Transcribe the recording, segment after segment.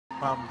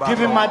Give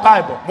him my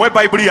Bible.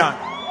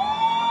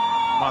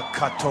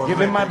 Give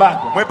him my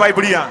Bible.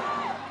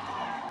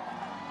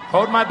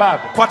 Hold my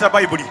Bible.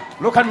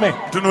 Look at me.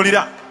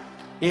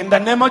 In the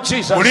name of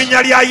Jesus.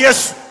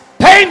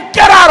 Pain,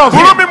 get out of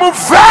here.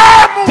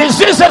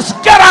 Diseases,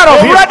 get out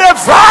of here.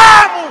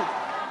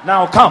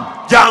 Now come.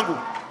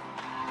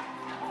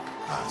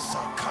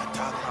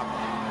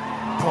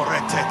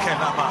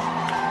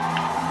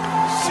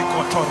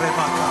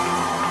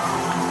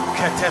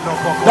 The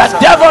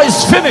devil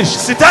is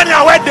finished.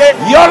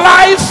 Your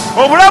life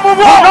will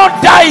not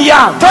die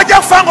young.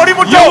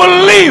 You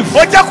will live. You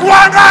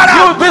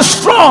will be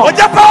strong.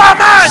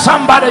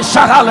 Somebody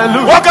shout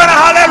hallelujah.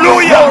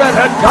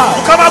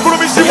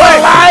 Your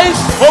life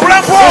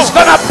is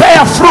going to bear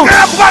fruit.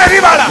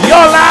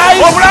 Your life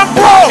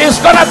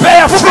is going to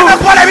bear fruit.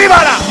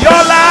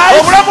 Your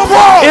life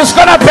is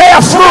going to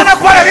bear fruit.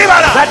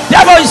 The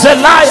devil is a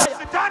liar.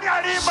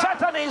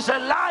 Satan is a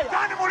liar.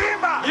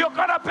 You're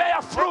gonna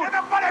bear fruit.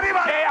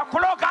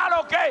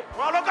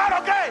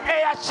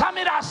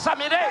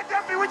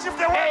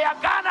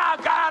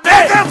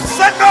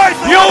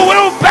 You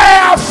will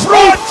bear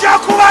fruit.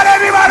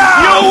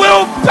 You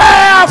will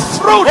bear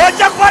fruit.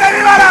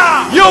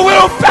 You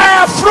will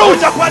bear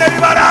fruit.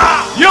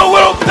 You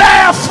will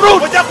bear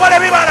fruit.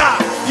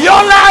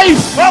 Your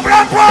life will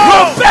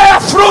bear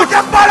fruit.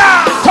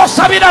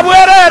 Tosabira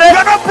bwerere.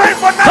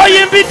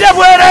 Toyimbide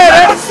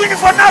bwerere.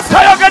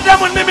 Toyogede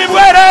munimi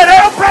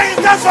bwerere.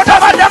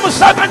 Tabade mu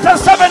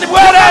 77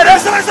 bwerere.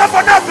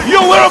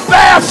 You will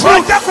bear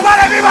fruit.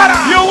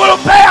 You will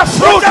bear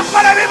fruit.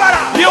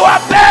 You are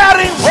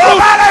bearing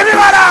fruit.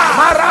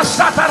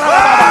 Marasata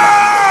rababa.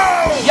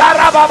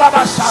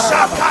 Yarababa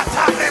sarababa.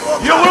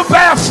 You will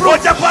bear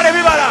fruit.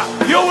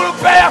 You will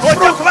bear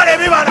fruit.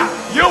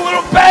 You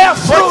will bear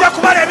fruit.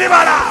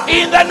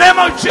 In the name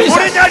of Jesus.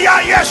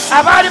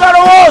 Abari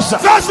barowoza.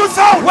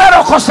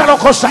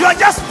 You are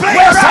just playing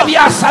around.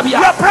 You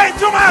are praying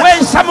too much.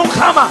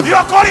 You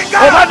are calling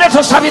God. You have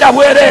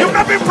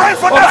not been praying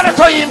for nothing.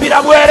 You have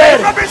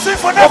not been singing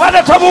for nothing.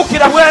 You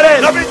have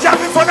not been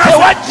jumping for nothing.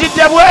 You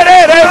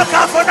have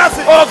come for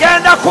nothing. You are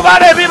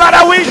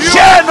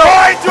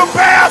going to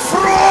bear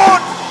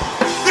fruit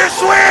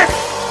this week.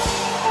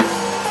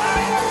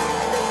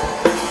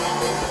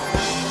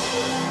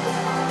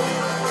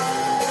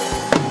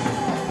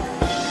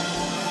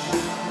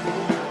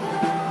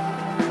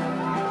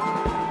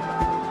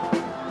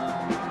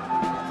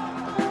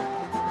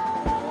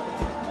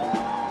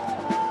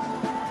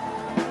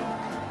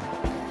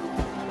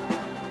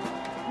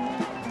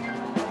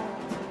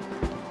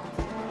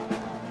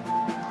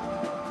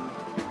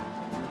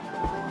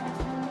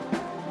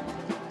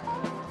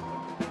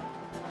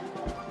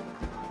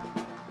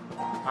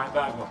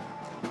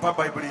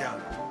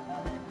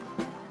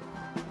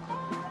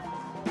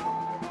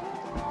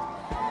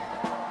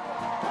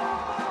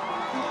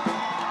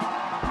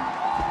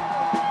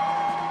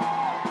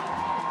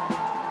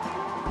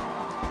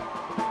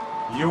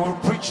 You will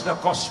preach the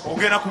gospel.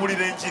 The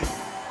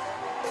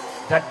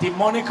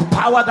demonic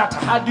power that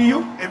had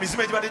you,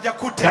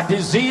 the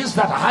disease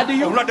that had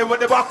you,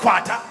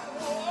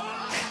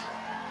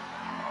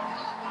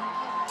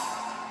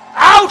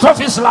 out of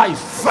his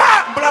life,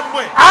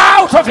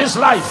 out of his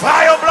life.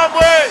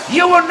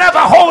 You will never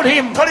hold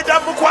him.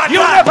 You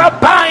never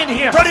bind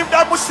him.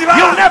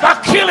 You never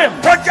kill him.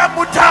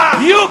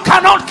 You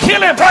cannot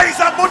kill him.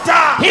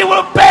 He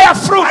will bear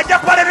fruit.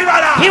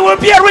 He will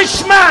be a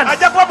rich man.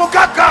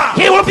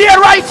 He will be a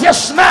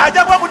righteous man.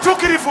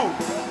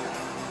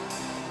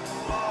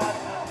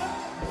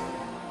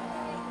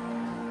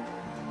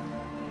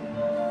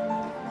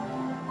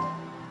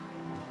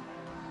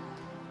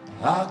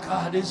 Our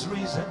God is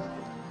risen.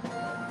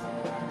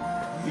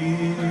 He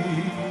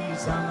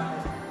is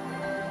alive.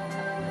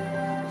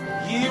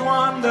 He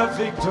won the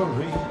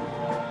victory.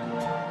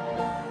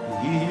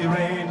 He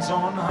reigns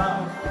on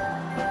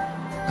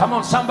high. Come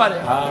on, somebody.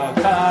 Our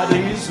God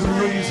is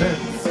risen.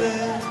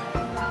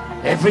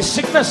 Every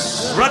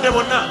sickness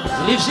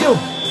leaves you.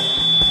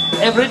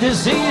 Every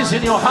disease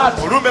in your heart,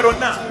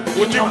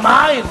 in your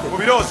mind,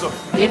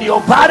 in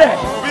your body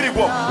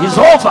is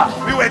over.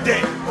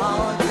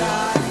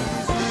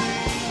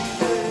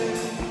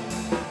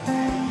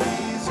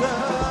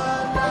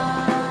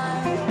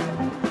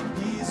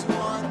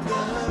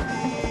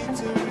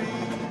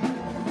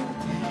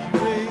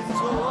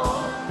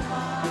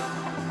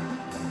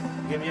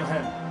 Give me your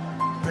hand.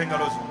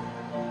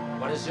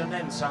 What is your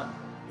name, son?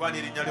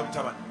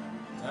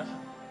 Huh?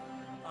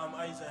 I'm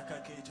Isaac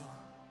Akejo.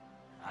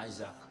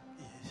 Isaac.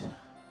 Yes.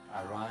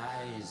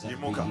 Arise and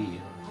be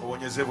healed.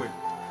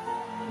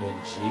 In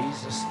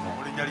Jesus' name.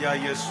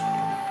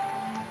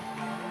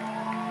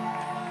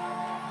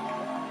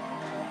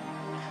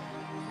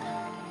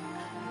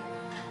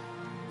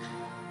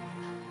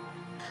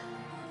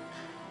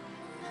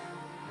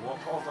 Walk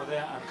over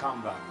there and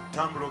come back.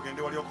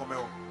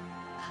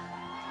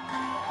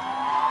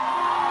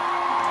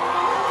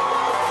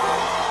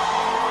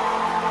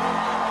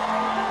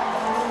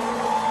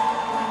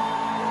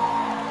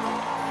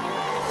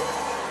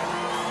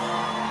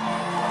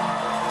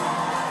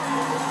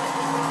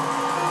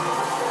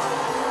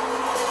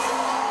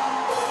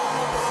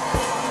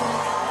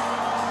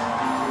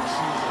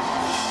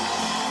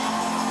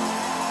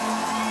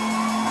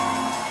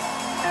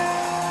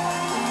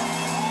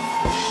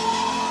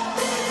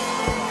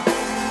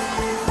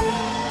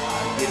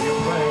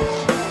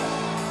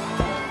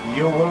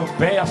 You will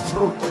bear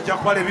fruit,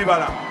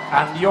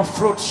 and your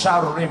fruit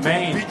shall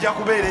remain.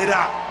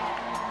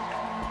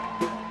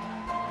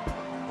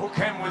 Who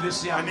came with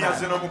this young man?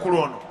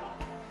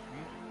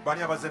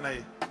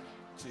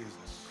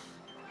 Jesus.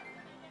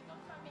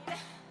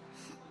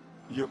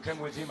 You came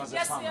with him as a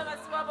family.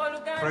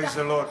 Praise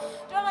the Lord.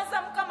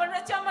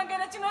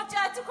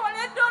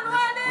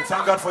 We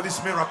thank God for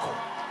this miracle.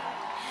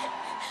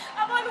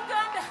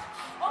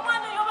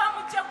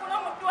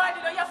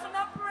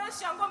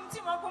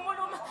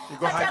 You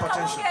got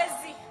hypertension.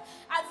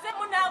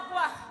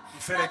 You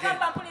fell again.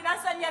 You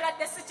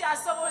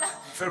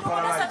fell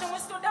paralyzed.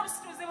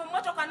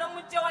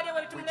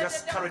 We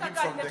just carried him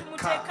from the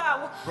car,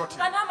 brought him.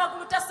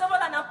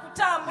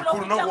 He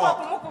could not walk.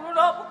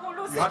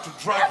 You had to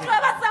drag him.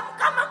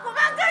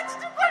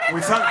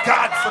 We thank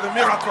God for the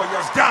miracle He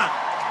has done.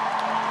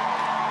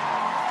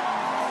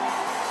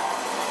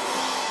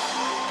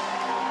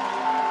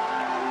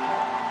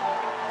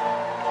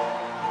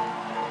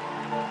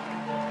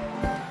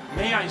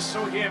 Me, I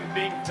saw him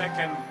being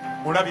taken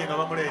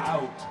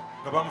out.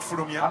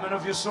 How many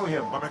of you saw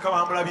him?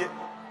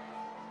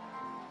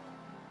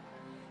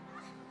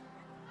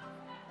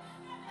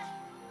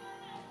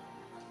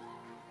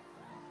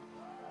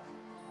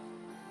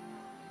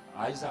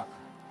 Isaac,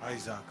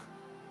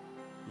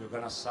 you're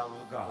going to serve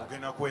God. I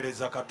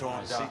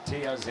I see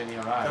tears in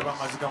your eyes.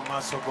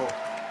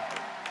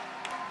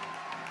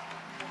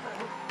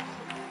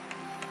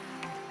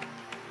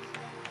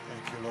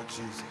 Thank you, Lord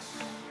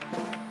Jesus.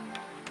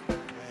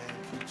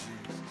 Thank you,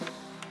 Jesus.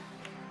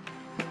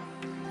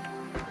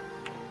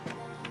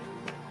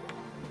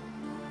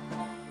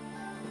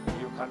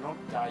 You cannot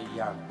die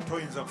young.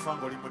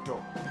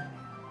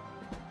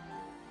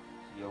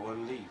 You will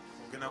live.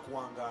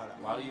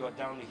 While you are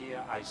down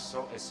here, I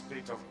saw a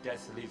spirit of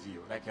death leave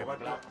you, like a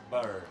black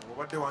bird.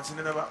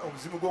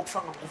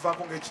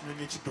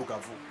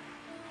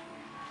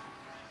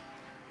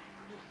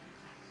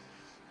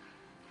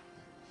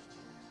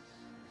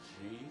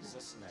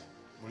 Jesus' name.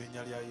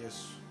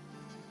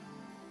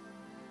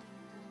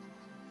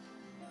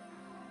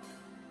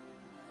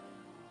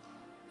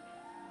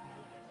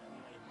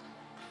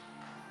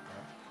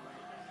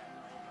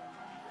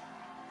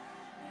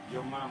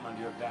 Your mom and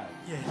your dad.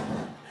 Yeah,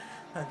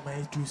 and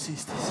my two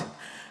sisters.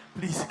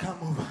 Please come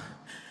over.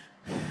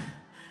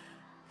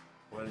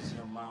 Where is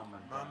your mom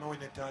and dad?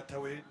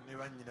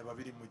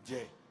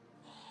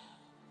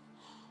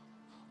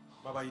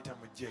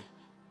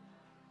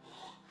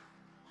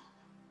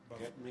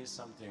 Get me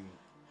something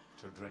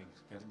to drink.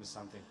 Get me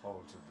something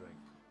cold to drink.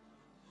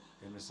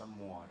 Give me some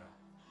water.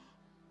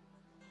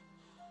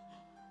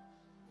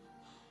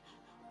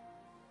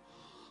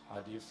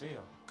 How do you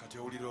feel?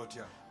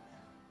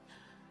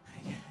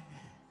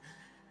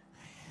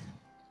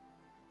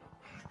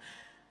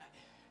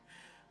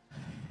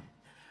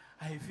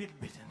 I feel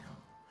better now.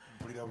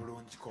 God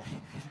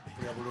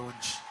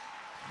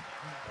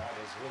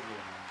is with you,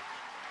 man.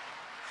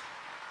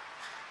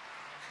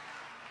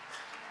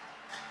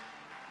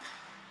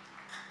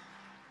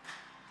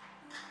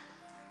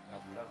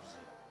 God loves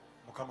you.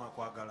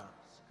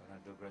 He's going to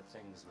do great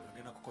things with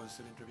you.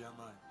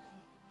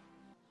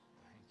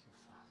 Thank you,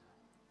 Father.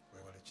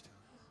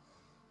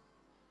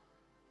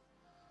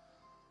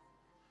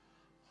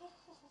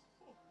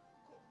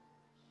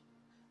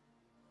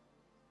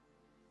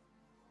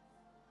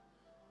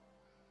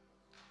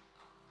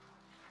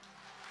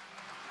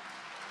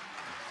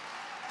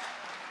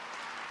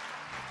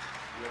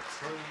 You're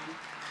free.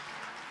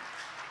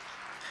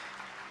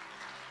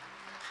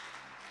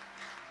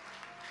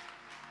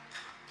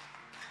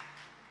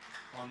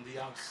 On the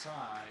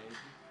outside,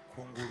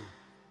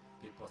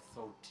 people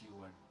thought you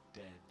were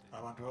dead.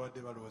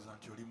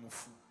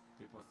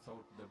 People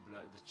thought the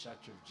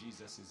Church of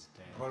Jesus is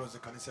dead.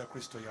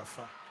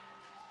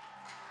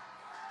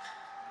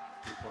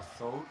 People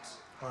thought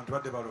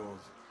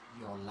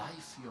your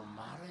life, your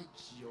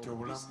marriage, your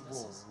business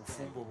is dead.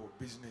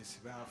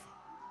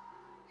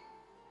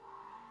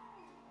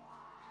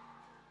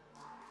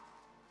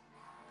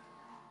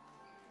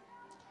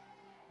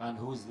 And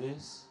who's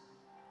this?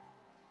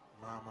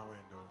 Mama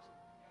windows.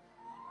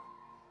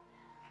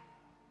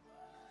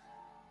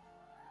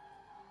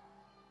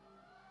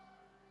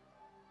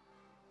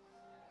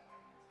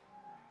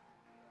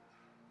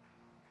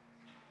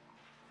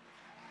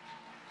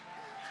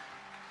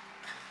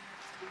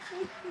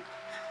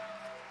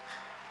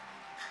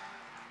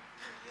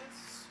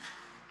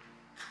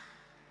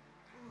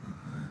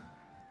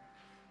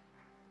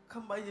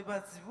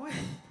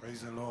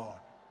 Praise the Lord.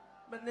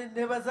 I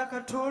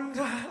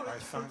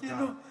thank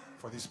God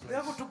for this place.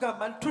 We've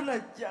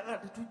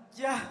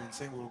been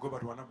saying we'll go,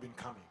 but we're not been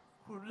coming.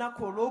 On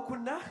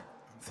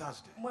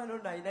Thursday,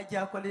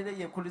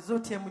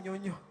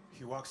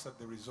 he works at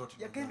the resort.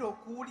 Yet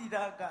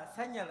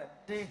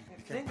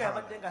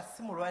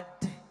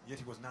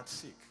he was not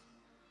sick.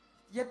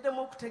 Next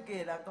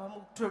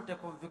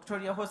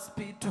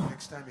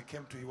time he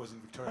came to, he was in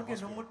Victoria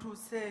Hospital.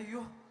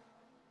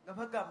 nga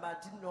bagamba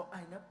nti no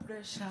alina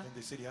pressure Then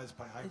they said he has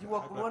high eri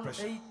blood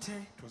pressure. 180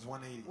 It was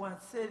 180,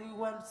 wansi eri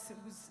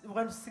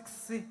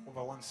 160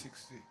 over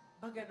 160.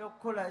 bagenda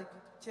okukola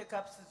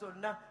check-ups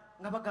zonna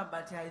nga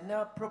bagamba nti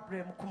alina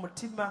problem ku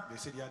mutima They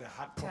said he had a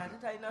heart ate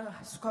problem.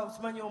 talina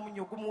simanyi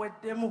omunyo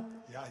gumuweddemu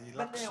Yeah, he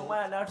lacked bannaye salt.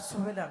 omwana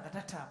n'atusobera nga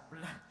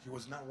tatambula He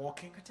was not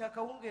walking. kati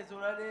akawungeezi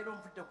olwaleero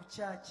nvudde ku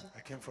kyaki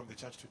I came from the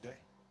church today.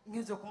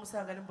 ngenza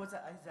okumusanga ne mboza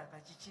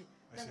Isaac kiki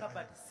said,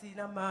 nengamba nti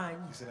siina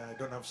maanyi He said, I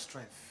don't have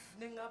strength.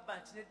 nengamba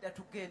nti nedda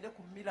tugende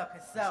ku mirako I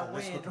said, essaawa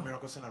let's go to eno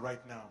Miracle Center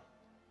right now.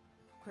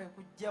 kwe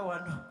kujja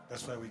wano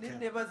That's why we came.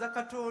 nenebaza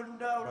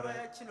katonda olwa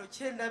kino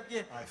kyendabye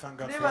I thank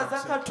God for nebaza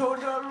our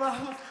katonda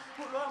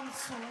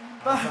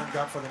olwamusumba I thank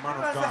God for the man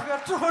of nebaza God.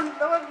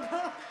 katonda wanange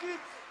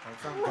I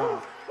thank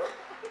God.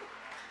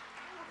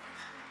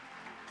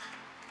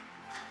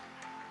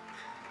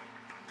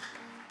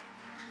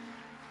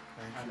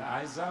 Thank And you.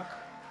 Isaac,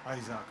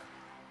 Isaac.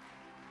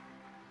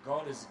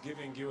 God is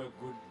giving you a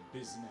good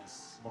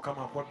business.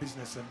 Mukama akuwa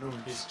business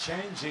ennungi. He's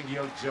changing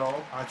your job.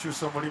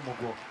 Akyusa omulimu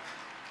gwo.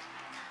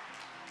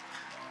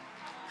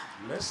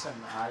 Listen,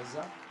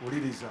 Isaac,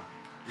 Wuliriza.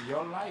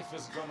 your life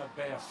is going to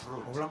bear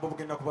fruit. Obulamu bwo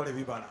bugenda kubala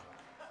ebibala.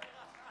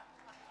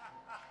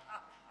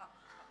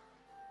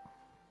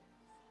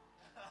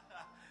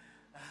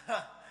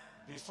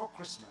 Before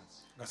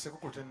Christmas, Nga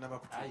Ssekukkulu tennaba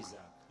kutuuka.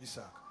 Isaac,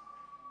 Isaac.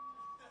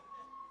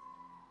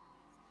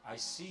 I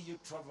see you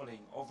traveling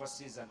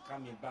overseas and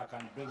coming back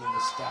and bringing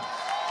the stuff.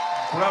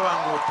 Kulaba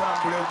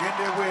ng'otambula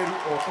ogenda ebweru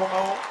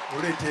okomawo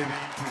oleeta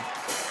ebintu.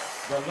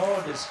 The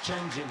Lord is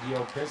changing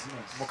your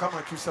business. Mukama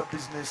akyusa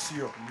bizinesi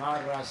yo.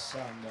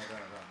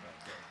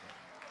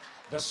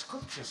 The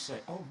scriptures say,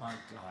 oh my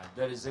God,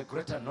 there is a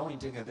great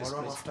anointing in this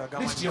Waliwo place. amafuta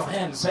ag'amaanyi Lift your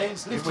hands,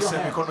 saints, lift your Yimusa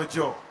hands. emikono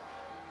gyo.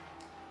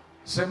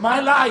 Say, my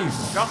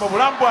life Gamba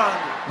obulamu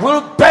bwange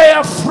will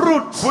bear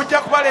fruit.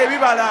 bujja kubala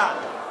ebibala.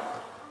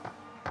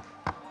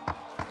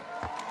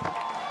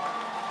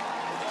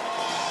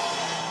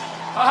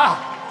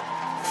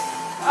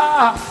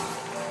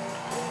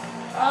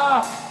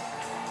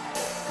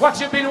 What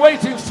you've been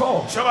waiting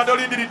for, Kyobadde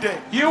olindiridde.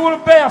 you will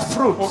bear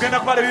fruit. Ogenda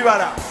kubala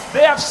ebibala.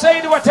 They have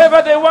said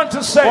whatever they want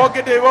to say,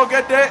 Boogedde.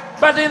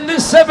 but in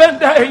these 7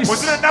 days, Mu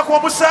zino ennaku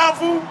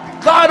omusanvu,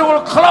 God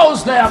will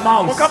close their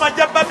mouths. Mukama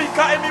ajja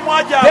babika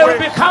emimwa They will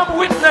gyabwe. become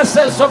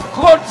witnesses of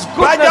God's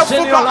Bajja goodness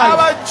in your kufuuka life.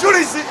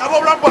 abajulizi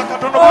ab'obulamu bwa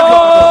Katonda.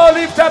 Oh,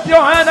 lift up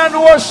your hand and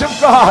worship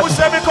God.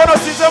 Musa emikono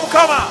sinze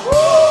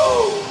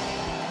Mukama.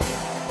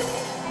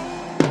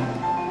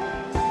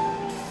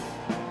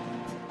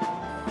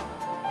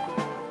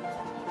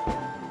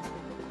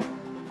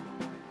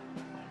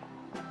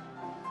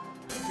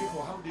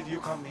 People, how did you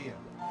come here?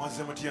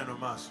 Mwanze mutya no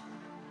maaso.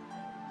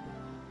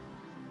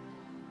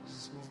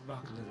 Just move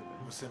back a little bit.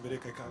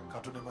 Musembereke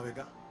Katonda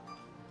emabega.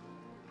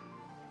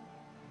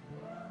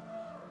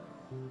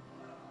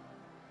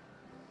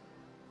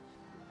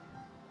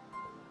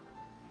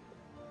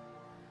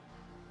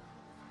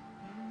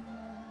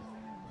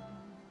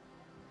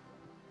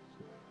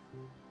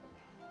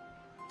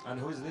 And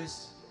who is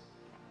this?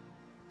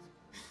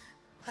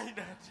 My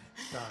dad.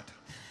 Taata.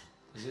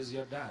 This is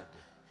your dad.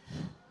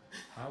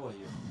 How are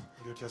you?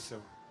 Oli otya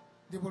ssebo?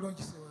 Ndi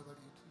bulungi sewe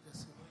bali tujja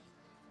sewe.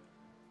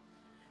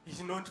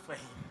 He's not for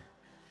him.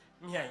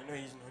 Me, I know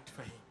he's not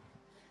for him.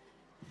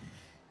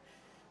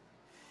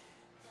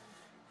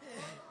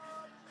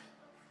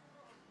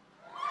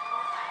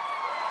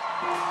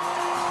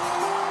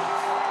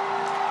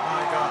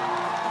 My God.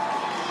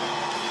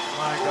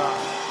 My God.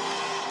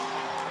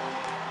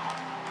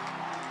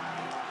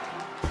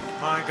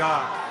 My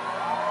God.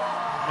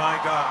 My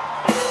God.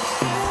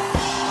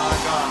 My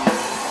God.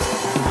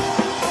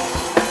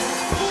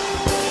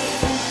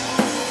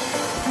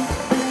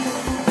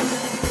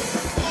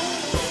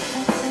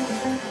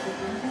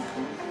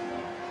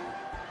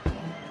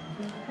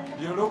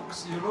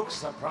 You look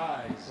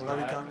surprised.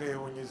 Olabika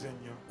ng'eewuunyiza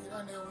ennyo.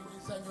 Era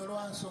neewunyiza nnyo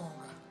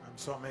olwansonga. I'm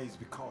so amazed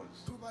because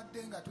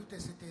Tubadde nga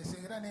tuteeseteese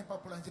era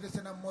n'empapula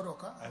nzirese na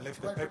mmoroka. I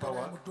left the Twali tugenda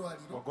paperwork. mu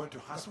ddwaliro. We're going to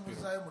hospital.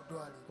 Batumuzzaayo mu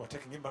ddwaliro. we're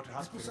taking him back to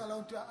hospital.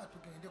 Tusalawo nti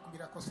tugende ku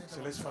Miracle Center.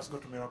 So let's first go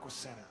to Miracle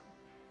Center.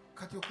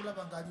 Kati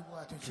okulaba ng'ali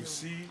bw'atyo To kyewu.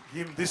 see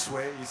him this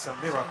way is a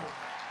miracle.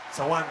 It's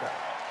a wonder.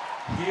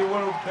 He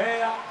will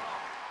bear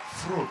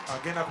fruit.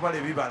 Agenda kubala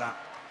ebibala.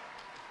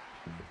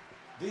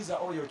 These are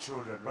all your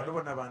children, right? Bano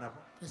bonna baana bo.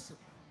 Yes.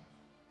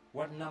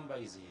 What number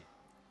is he?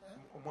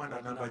 Omwana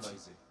What namba number ki?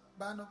 is he?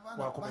 Baana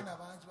Wakumeka.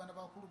 bangi, baana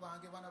bakulu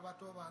bange, baana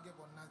bato bange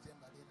bonna nze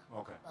mbalira.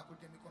 Okay.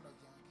 Bakudde emikono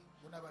gyange.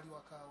 Bonna bali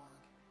waka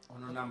wange.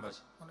 Ono number.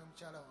 Ono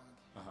mukyala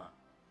wange.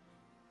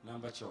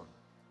 Number chon.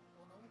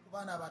 Ono ku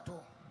baana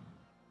bato.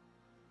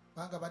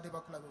 Banga badde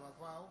bakula be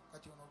bavaawo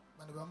kati ono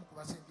bano bamu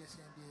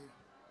kubasembyeyo.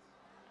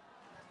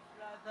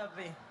 Brother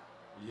we.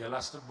 Your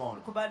last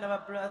born. Ku baana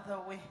ba brother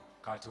we.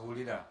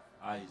 Katuulira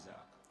Isaac.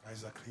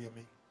 Isaac, hear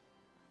me.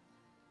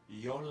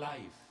 Your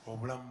life,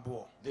 Obulamu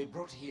bwo they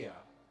brought here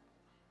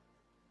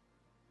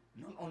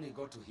not only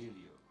God to heal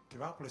you,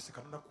 tebakulese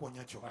Katonda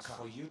kuwonya but kyokka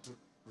for you to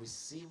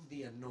receive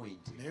the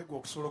anointing, naye gwe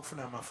okusobola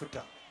okufuna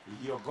amafuta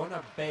you're going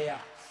to bear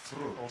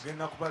fruit.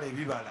 ogenda kubala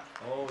ebibala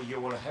Oh, you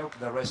will help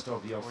the rest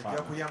of your ojja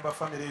family. kuyamba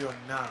famire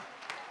yonna.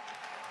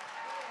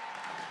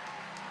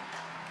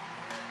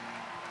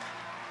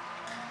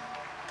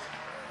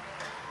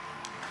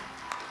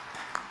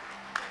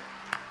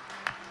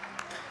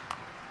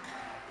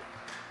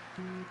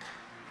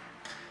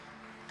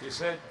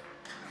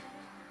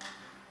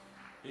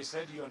 He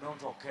said you're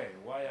not okay.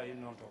 Why are you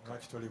not okay?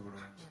 Lwaki toli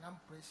bulungi? ninamu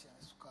pressure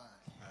ya sukali.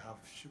 I have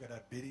sugar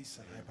diabetes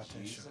and In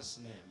hypertension. Jesus'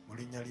 name. Mu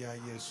linnya lya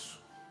Yesu.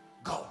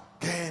 Go.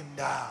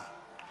 Genda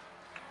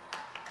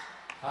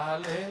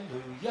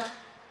Hallelujah.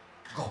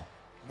 Go.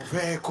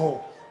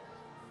 muveeko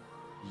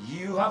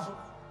You have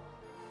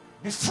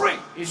be free in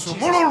Jesus' name.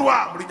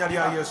 sumululwa mu linnya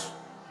lya Yesu.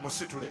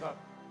 Musitule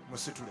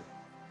musitule.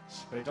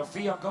 Spirit of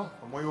fear, go.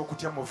 Omwoyo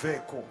w'okutya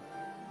muveeko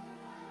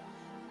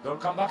Don't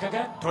come back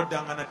again.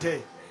 toddanga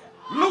nate.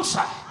 Loose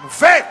her.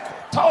 Muveeko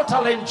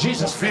Total in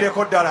Jesus' name.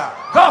 mufiireko ddala.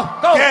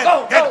 Go, go, Get,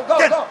 go, get, go, go,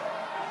 get. go.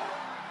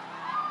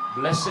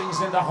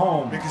 Blessings in the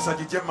home. Mikisa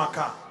gijje mu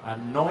maka.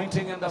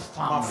 Anointing in the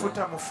family.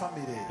 Mafuta mu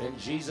famire In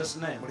Jesus'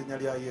 name. mu linnya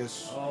lya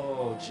Yesu.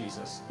 Oh,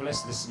 Jesus.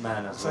 Bless this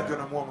man as Musajja well.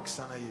 ono muwa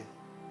omukisa naye.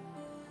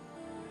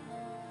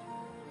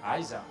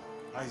 Isaac,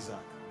 Isaac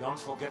don't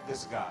forget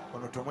this guy.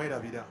 ono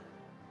tomwerabira.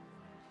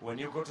 When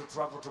you go to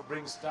travel to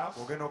bring stuff,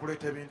 Ogenda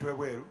okuleeta ebintu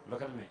ebweru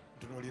look at me.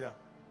 ntunuulira.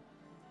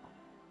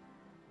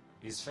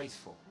 He's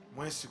faithful.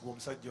 Mwesigwa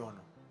omusajja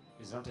ono.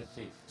 He's not a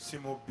thief. Si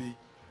mubbi.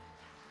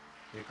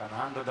 He can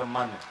handle the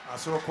money.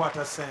 Asobola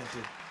okukwata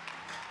ssente.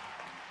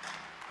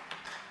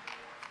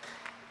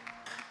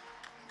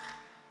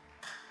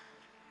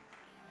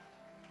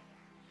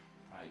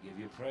 I give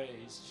you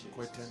praise, Jesus.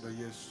 Kwetendo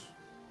Yesu.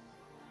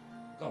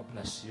 God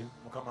bless you.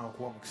 Mukama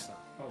akuwa omukisa.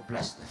 God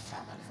bless the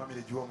family.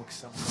 Famire giwa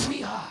omukisa.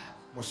 Free her.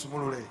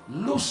 Musumulule.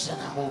 Loosen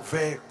her.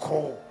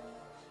 Muveeko.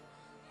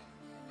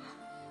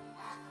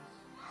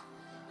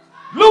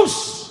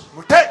 Loose.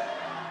 Mute.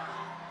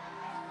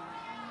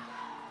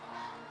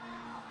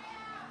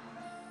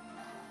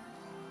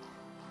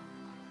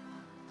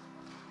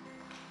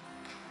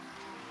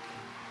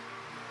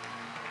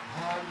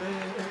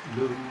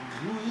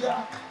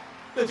 Hallelujah.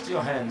 Lift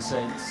your hands,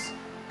 saints.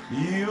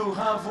 You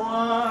have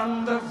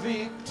won the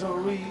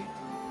victory.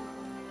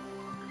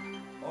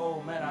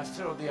 Oh man, I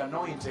feel the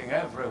anointing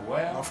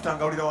everywhere. Mafuta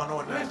ngawulira wano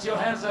wonna. Lift your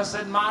hands and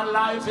say, my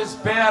life is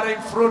bearing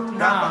fruit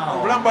now.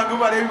 Obulamu bwange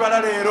bubala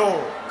ebibala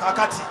leero.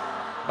 Kaakati.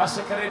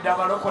 Basekeredde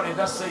abalokole,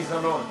 thus says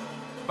the Lord.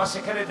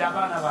 Basekeredde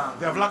abaana bange.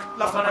 They have left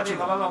Abalabye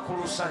nga much.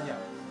 babakulusanya.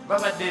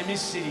 Babadde e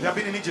Misiri. They have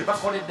been in Egypt.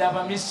 Bakoledde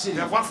Abamisiri.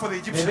 They have worked for the Ne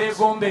Egyptians.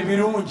 beegomba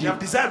ebirungi. They have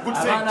desired good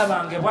Abaana things.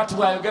 bange bw'ati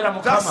bw'ayogera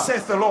Thus Mukama.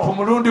 saith the Lord. Ku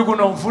mulundi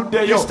guno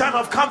nvuddeyo. This time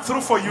I've come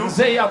through for you.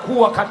 Nze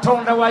yakuwa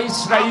Katonda wa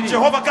Isirayiri.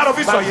 Jehovah God of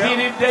Israel.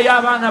 Bafiiriddeyo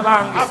abaana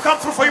bange. I've come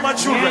through for you, my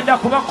children. Ngenda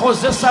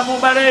kubakozesa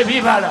mubala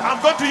ebibala.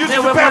 I'm going to use Ne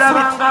it bwe to bear fruit.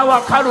 mulabanga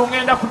awakalu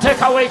ngenda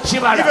kuteekawo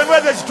ekibala. Even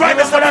where there's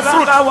dryness, Ne bwe there'll be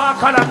fruit. mulabanga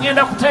awakala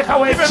ngenda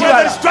kuteekawo Even where ekibala.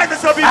 there's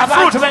dryness, there'll be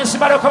Abantu fruit. b'ensi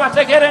balyoke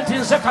bategeere nti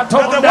nze That the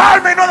Katonda.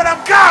 world may know that I'm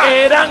God.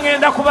 Era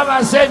ngenda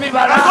kubabaza ebibala.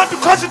 I'm going to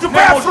cause you to Ne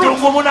bear mu fruit.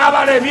 ddungu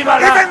munaabala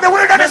ebibala. Even the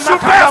wilderness Ne will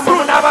mu bear maka fruit.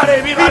 munaabala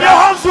In ebibala. your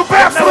homes will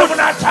bear Ne bwe fruit.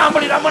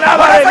 munatambulira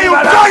munaabala Wherever you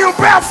ebibala. go, you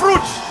bear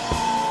fruit.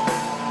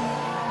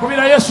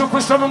 Kubira Yesu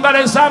Kristo mu ngalo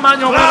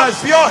ez'amaanyi Clap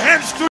omulazi. your hands to